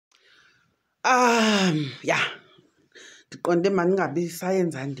Yeah. Ndiqonde maningabi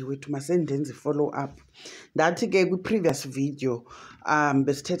sayenza ndiwethu masendenze follow up. Ndathi ke kwi-previous video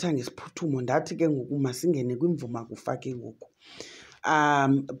besithetha ngesiphuthumo ndathi ke ngoku masingene kwimvumakufa ke ngoku.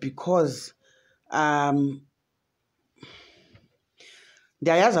 Because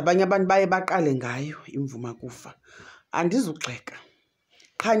ndiyayazi abanye abantu baye baqale ngayo imvumakufa. Andizugxeka.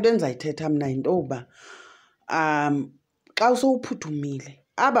 Qha into endizayithetha mna yinto yoba xa usowuphuthumile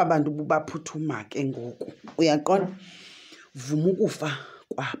aba bantu bubaphuthuma ke ngoku uyaqonda vuma ukufa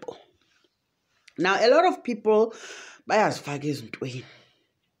kwabo. Now a lot of people bayazifaka ezintweni.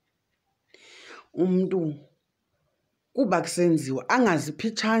 Umuntu kuba kusenziwa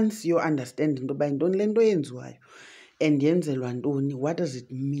angaziphi chance yo understand into ba yintoni lento yenziwayo and yenzelwa ntoni, what does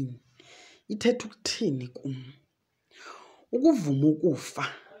it mean, ithetha ukuthini kum. Ukuvuma ukufa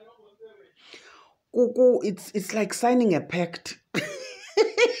it's like signing a pact.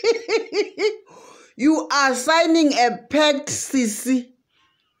 You are signing a pact, sisi.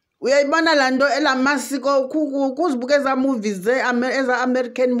 Uyayibona laa nto elamasiko kuzibuka eza movies eza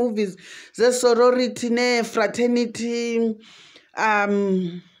American movies ze sorority ne fraternity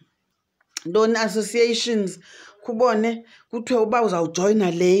ntoni associations, kubone kuthiwe uba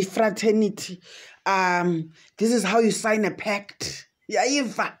uzawujoyina le fraternity, this is how you sign a pact.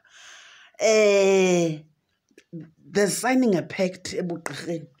 Yayiva there's signing a pact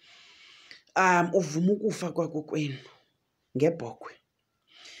ebugqirheni. Uvuma ukufa kwakokwenu ngebhokhwe.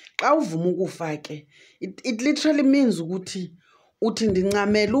 Xa uvuma ukufa ke it literally means ukuthi uthi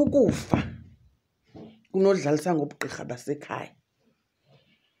ndincamela ukufa kunodlalisa ngobugqirha basekhaya.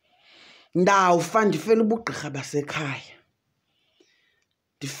 Ndawufa ndifela ubugqirha basekhaya,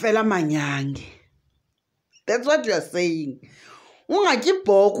 ndifela amanyange. That's what you are saying. Ungatyi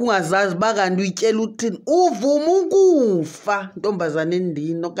ibhokhwe ungazazi uba kanti uyityela uthini. Uvuma ukufa ntombazana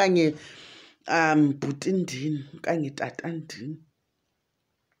endini okanye bhuti ndini okanye tata ndini.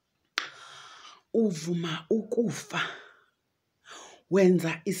 Uvuma ukufa,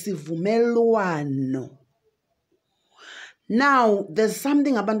 wenza isivumelwano. Now there's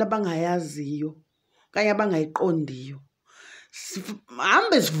something abantu abangayaziyo okanye abangayiqondiyo.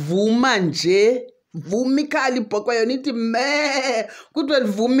 Hambe sivuma nje, vuma ikhala ibhokhwe yona ithi me, kuthiwe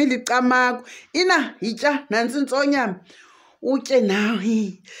livumile icamako. Ina yitya nantsi intsonyama utye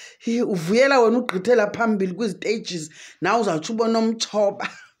nawe, uvuyela wena ugqithela phambili kwizi-stages nawe uzawutsho ubona umtshoba.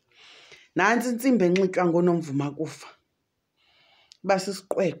 Nantsi intsimbi enxitywa ngonomvumakufa, uba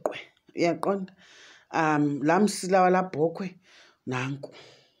sisiqweqwe, uyaqonda. Laa msila walaa bhokhwe nanku,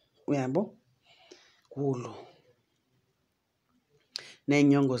 uyabo, kulo.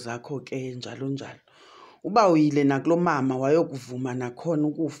 Neenyongo zakho ke njalo njalo. Uba uyile nakulo mama wayokuvuma nakhona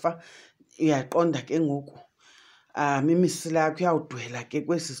ukufa, uyaqonda ke ngoku imisila yakho iyawudwela ke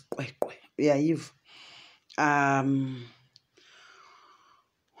kwesi siqweqwe, uyayiva.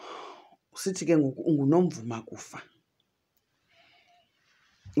 Sithi ke ngoku ungunomvumakufa,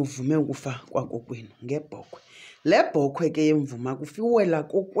 uvume ukufa kwakokwenu ngebhokhwe. Le bhokhwe ke yemvumakufa iwela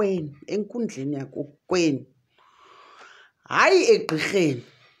kokwenu, enkundleni yakokwenu, hayi egqirheni.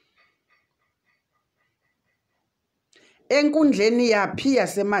 Enkundleni yaphi?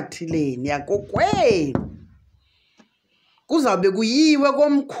 Yasemathileni yakokwenu. Kuzawube kuyiwe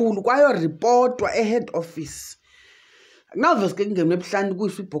komkhulu kwayoripotwa e-head office. Akunawuvese ke kungenwe ebuhlanti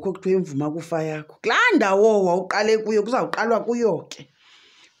kuyiswa ibhokhwe kuthiwe imvumakufa yakho. Kulaa ndawo wawuqale kuyo kuzawuqalwa kuyo ke.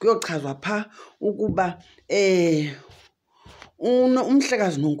 Kuyochazwa phaa ukuba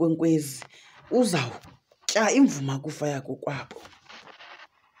umhlekazi nonkwenkwezi uzawutya imvumakufa yakho kwabo.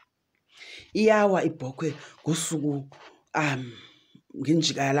 Iyawa ibhokhwe ngosuku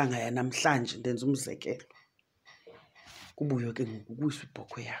ngenjika yalanga yanamhlanje, ndenza umzekelo. Kubuyo ke ngoku kuyiswa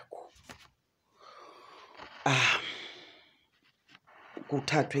ibhokhwe yakho.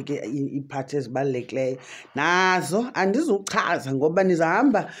 Kuthathwe ke iiphathi ezibalulekileyo. Nazo andizuchaza ngoba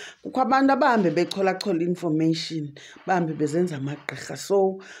nizahamba, kukho abantu abahambe becholachola information, bahambe bezenza amagqirha.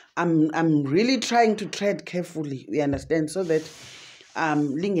 So I'm really trying to tread carefully, you understand, so that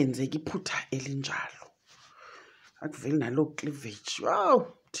lingenzeki iphutha elinjalo. Akuveli naloo cleavage. Wow,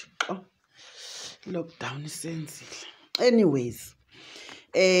 Thixo, lockdown isenzile. Anyways,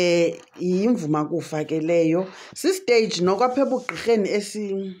 imvumakufa ke leyo si-stage nokwapha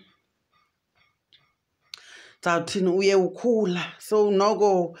ebugqirheni zawuthini uye ukhula, so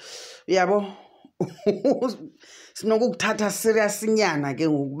noko uyabo sinokukuthatha serious inyana ke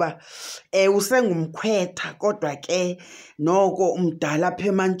ngokuba usengumkhwetha kodwa ke noko umdala apha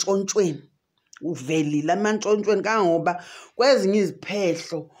emantshontshweni, uvelile emantshontshweni kangangoba kwezinye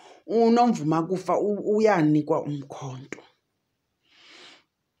iziphehlo unomvumakufa uyanikwa umkhonto.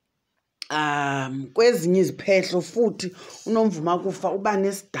 Kwezinye iziphehlo futhi unomvumakufa uba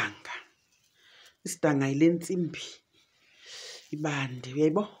nesidanga. Isidanga yile ntsimbi ibande,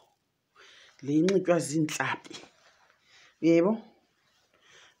 uyayibona? Le inxitywa ziintlabi, uyayibona?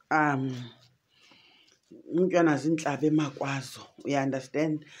 Inxitywa naziintlabi emakwazo,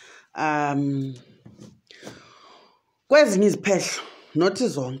 uyaunderstand? Kwezinye iziphehlo, nothi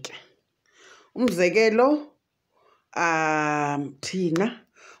zonke. Umzekelo, thina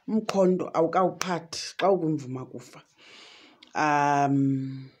umkhonto awukawuphathi xa ukwimvumakufa.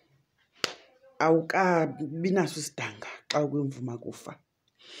 Awukabi naso isidanga xa ukwimvumakufa.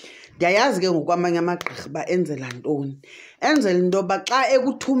 Ndiyayazi ke ngokwamanye amagqirha uba enzela ntoni. Enzela into yoba xa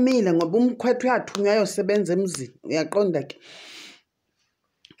ekuthumile, ngoba umkhwetha uyathunywa ayosebenza emzini, uyaqonda ke?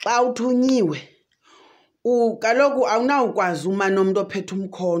 Xa uthunyiwe, kaloku awunawukwazi uma nomntu ophethe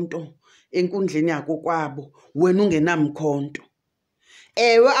umkhonto enkundleni yakokwabo wena ungenamkhonto.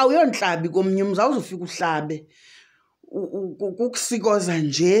 Ewe, awuyontlabi komnye umzi, awuzufika uhlabe kukusikoza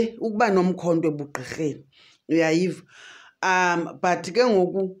nje ukuba nomkhonto ebugqirheni, uyayiva? But ke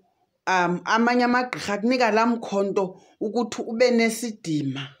ngoku amanye amagqirha akunika laa mkhonto ukuthi ube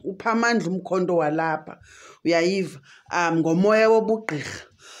nesidima, upha amandla umkhonto walapha, uyayiva? Ngomoya wobugqirha.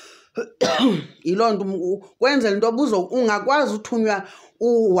 Yiloo nto kwenzela into yoba ungakwazi uthunywa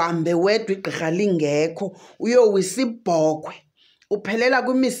uhambe wedwa igqirha lingekho uyowisa ibhokhwe, uphelela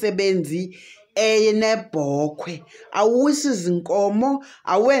kwimisebenzi enebhokhwe. Awuwisi zinkomo,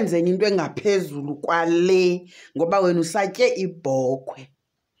 awenze enye into engaphezulu kwale ngoba wena usatye ibhokhwe.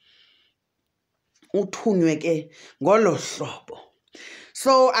 Uthunywe ke ngolo hlobo.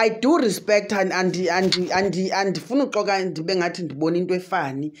 So I do respect andifuna uxoka ndibe ngathi ndibona into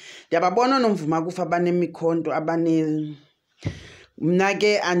efani. Ndiyababona oonomvumakufa abanemikhonto mna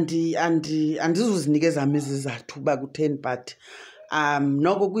ke andizuzinika ezam izizathu uba kutheni, but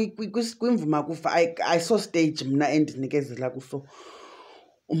noko kwimvumakufa ayiso stage mna endinikezela kuso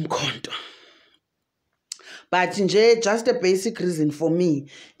umkhonto. But nje, just a basic reason for me,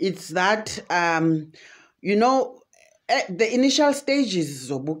 it's that you know, the initial stages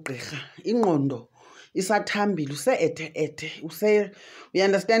zobugqirha, ingqondo isathambile, use-ethe-ethe, you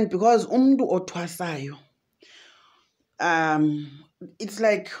understand? Because umntu othwasayo, it's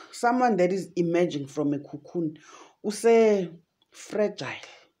like someone that is emerging from a cocoon. Use-fragile,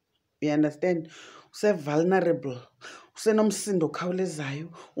 you understand? Use-vulnerable, usenomsindo okhawulezayo,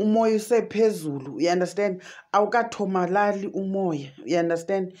 umoya usephezulu, you understand? Awukathomalali umoya, you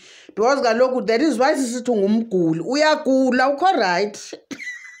understand? Because kaloku that is why sisithi ngumguli. Uyagula, awukho right.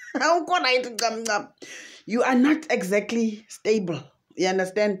 Awukho right ncam. You are not exactly stable, you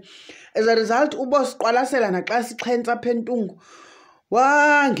understand? As a result, ubosiqwalasela naxa sixhentsa apha entungu.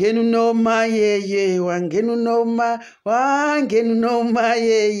 Wangena unoma yeye, wangena unoma, wangena unoma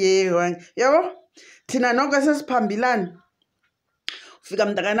yeye, yabo? Thina noko sesiphambilana. Ufika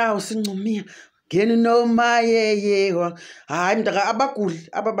mntakanawo sincumia, ngena unoma yeye. Hayi mntaka, abaguli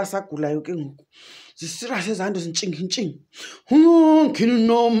aba basagulayo ke ngoku zisira sezanto zintshingi. Ngena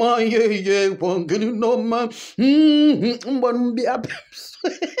unoma yeye, wangena unoma. Umbona umbi apha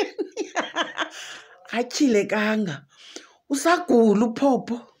ebusweni. Atyhile kanga. Usagula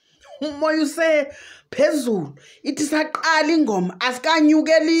uphopho, umoya usephezulu. Ithi saqala ingoma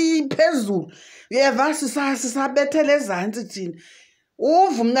asikanyukeli phezulu. Uyeva sisabethele ezantsi thina.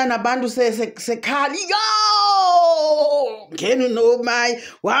 Uva umntana abantu sekhala, yo! Ngena unomayi,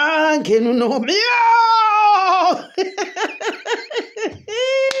 wangena unomayi,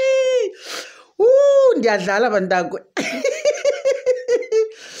 yo! Ndiyadlala bantakwe.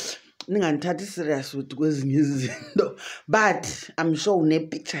 Ningandithathi serious with kwezinye izinto, but I'm sure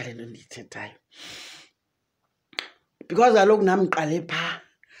une-picture le nto ndiyithethayo. Because kaloku nam ndiqale phaa,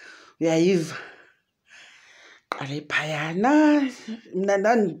 uyayiva? Qale phayana, mna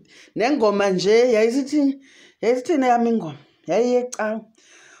nengoma nje yayisithini eyam ingoma? Yayiyecawa.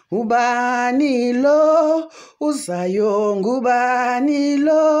 Ubani lo uzayo, ngubani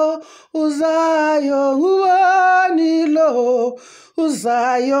lo uzayo, ngubani lo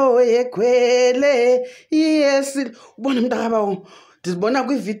uzayo ekhwele iyesi. Ubona mntakabawo, ndizibona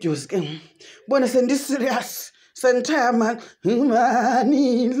kwi-videos ke ngoku. Ubona sendiserious, sendithe mani,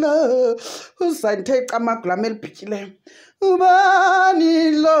 ubani lo usandithe icamagu lam elibhityileyo.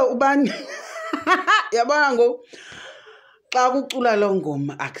 Ubani lo, ubani. Yabona ngoku xa kucula loo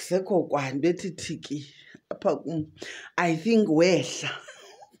ngoma akusekho kwanto ethi thiki apha kum. I think wehla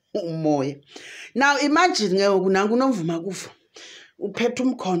umoya. Now imagine ke ngoku nanku unomvumakufa uphethe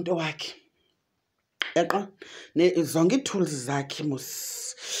umkhonto wakhe, yaqo zonke ii-tools zakhe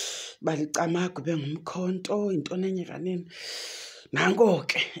mos balicamagu bengumkhonto, yintoni enye kanene. nanko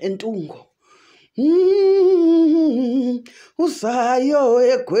ke entungo uzayo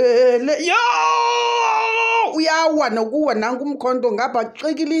egwele yo uyawa nokuwa nanku umkhonto ngapha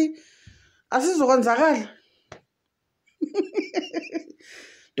xikili asizokwenzakala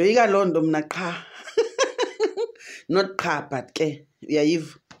ndoyika loo nto mna qha not qha but ke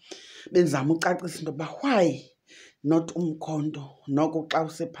uyayiva benzama ucacisa into yoba why not umkhonto noko xa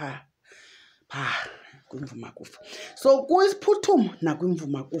usephaa kwimvumakufa. So kwisiphuthuma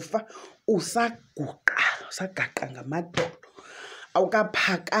nakwimvumakufa usagaqa ngamadolo,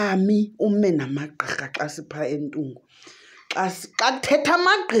 awukaphakami ume namagqirha xa sipha entungo. Xa kuthetha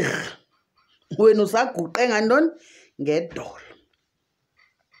amagqirha wena usaguqe ngantoni? Ngedolo.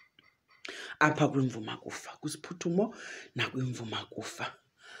 Apha kwimvumakufa, kwisiphuthuma nakwimvumakufa.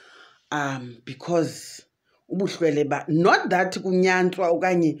 Because ubuhlwele not that kunyantswa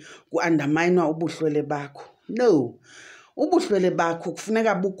okanye kuandamayinwa ubuhlwele bakho. No. Ubuhlwele bakho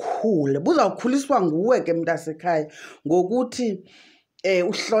kufuneka bukhule. Buzawukhuliswa nguwe ke mntasekhaya ngokuthi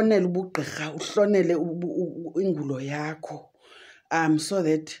uhlonele ubugqirha, uhlonele ingulo yakho. So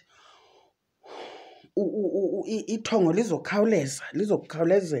that ithongo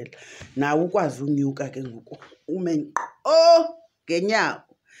lizokukhawulezela nawe ukwazi unyuka ke ngoku ume nkqo ngenyawo.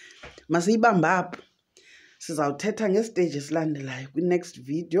 Masiyibambe apho. Sizawuthetha ngestage esilandelayo kwi-next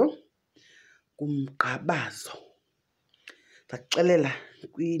video kumgqabazo. Ndakuxelela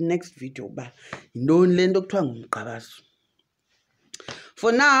kwi-next video uba yintoni le nto kuthiwa ngumgqabazo.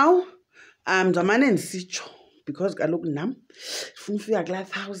 For now, ndizamane ndisitsho because kaloku nam ndifuna ufika kulaa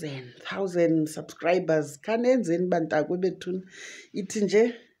 1,000 subscribers. Khanenzeni bantakwe bethuna. Ithi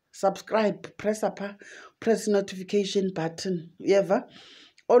nje subscribe, press apha, press notification button. Uyeva?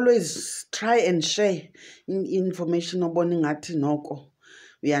 Always try and share information obona ingathi noko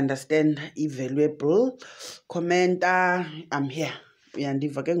we understand, valuable. Commenta, I'm here.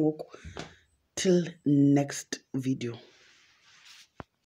 Uyandiva ke ngoku. Till next video.